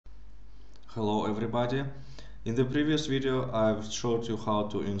Hello everybody. In the previous video I've showed you how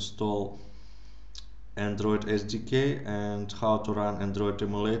to install Android SDK and how to run Android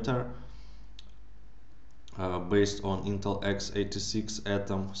emulator based on Intel x86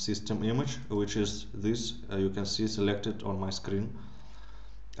 Atom system image, which is this you can see selected on my screen.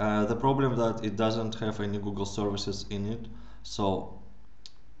 The problem that it doesn't have any Google services in it, so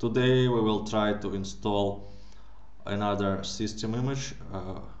today we will try to install another system image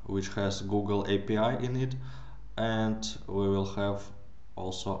which has Google API in it, and we will have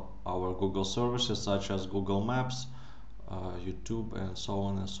also our Google services such as Google Maps, YouTube, and so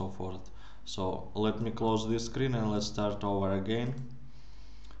on and so forth. So let me close this screen and let's start over again.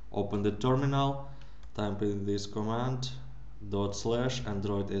 Open the terminal, type in this command /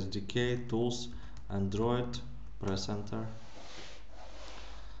 Android SDK tools Android, press enter,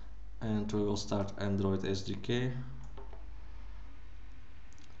 and we will start Android SDK.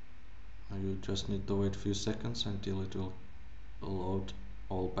 You just need to wait a few seconds until it will load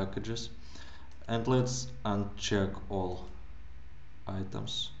all packages, and let's uncheck all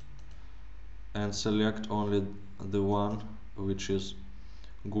items and select only the one which is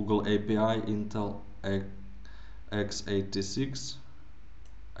Google API Intel x86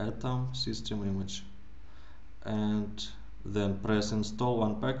 Atom system image, and then press install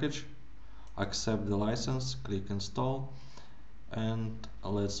one package, accept the license, click install, and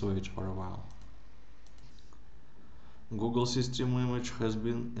let's wait for a while. Google system image has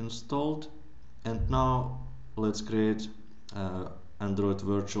been installed, and now let's create Android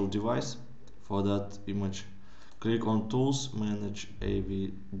virtual device. For that image, click on tools, manage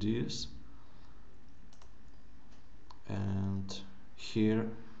AVDs, and here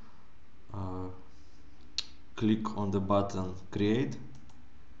click on the button create,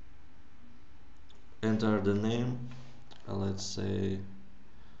 enter the name, let's say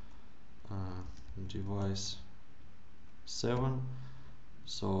device 7,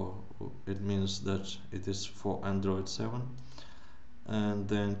 so it means that it is for Android 7, and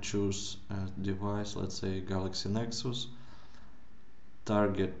then choose a device, let's say Galaxy Nexus,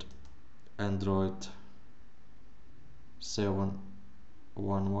 target Android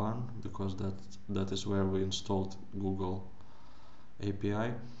 7.11 because that is where we installed Google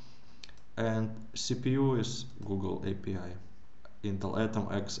API, and CPU is Google API Intel Atom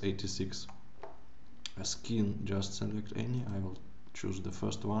x86. A skin, just select any, I will choose the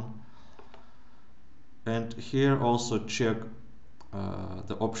first one, and here also check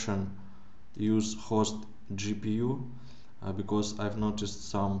the option use host GPU because I've noticed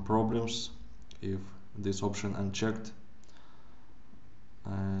some problems if this option unchecked,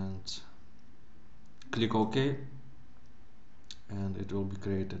 and click OK and it will be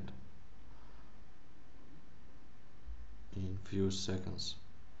created in few seconds.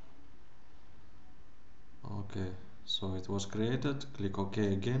 Okay, so it was created, click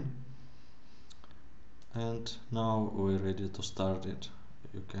OK again, and now we're ready to start it.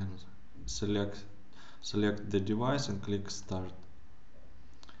 You can select the device and click start,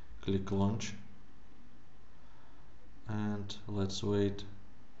 click launch, and let's wait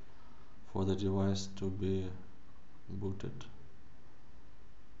for the device to be booted.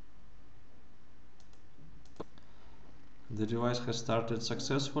 The device has started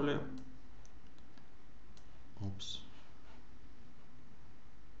successfully. Oops.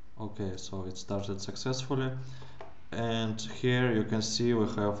 Okay, so it started successfully, and here you can see we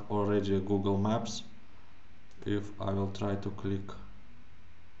have already Google Maps. If I will try to click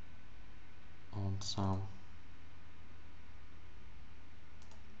on some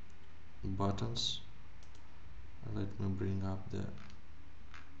buttons, let me bring up the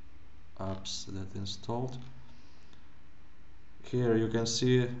apps that installed. Here you can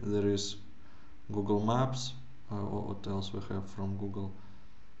see there is Google Maps. What else we have from Google?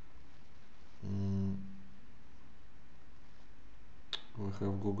 We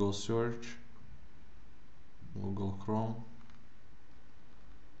have Google Search, Google Chrome,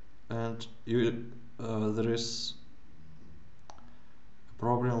 and there is a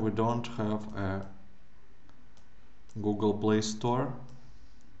problem, we don't have a Google Play Store,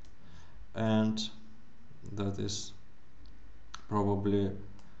 and that is probably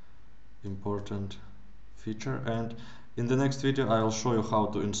important feature, and in the next video I'll show you how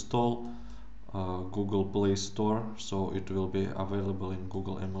to install Google Play Store, so it will be available in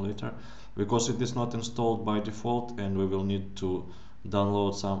Google emulator, because it is not installed by default and we will need to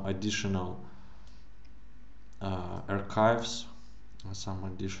download some additional archives, some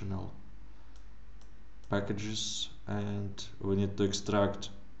additional packages, and we need to extract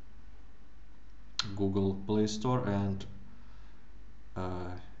Google Play Store and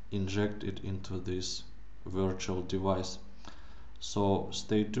inject it into this virtual device. So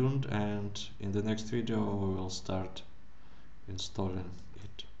stay tuned, and in the next video we will start installing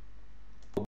it.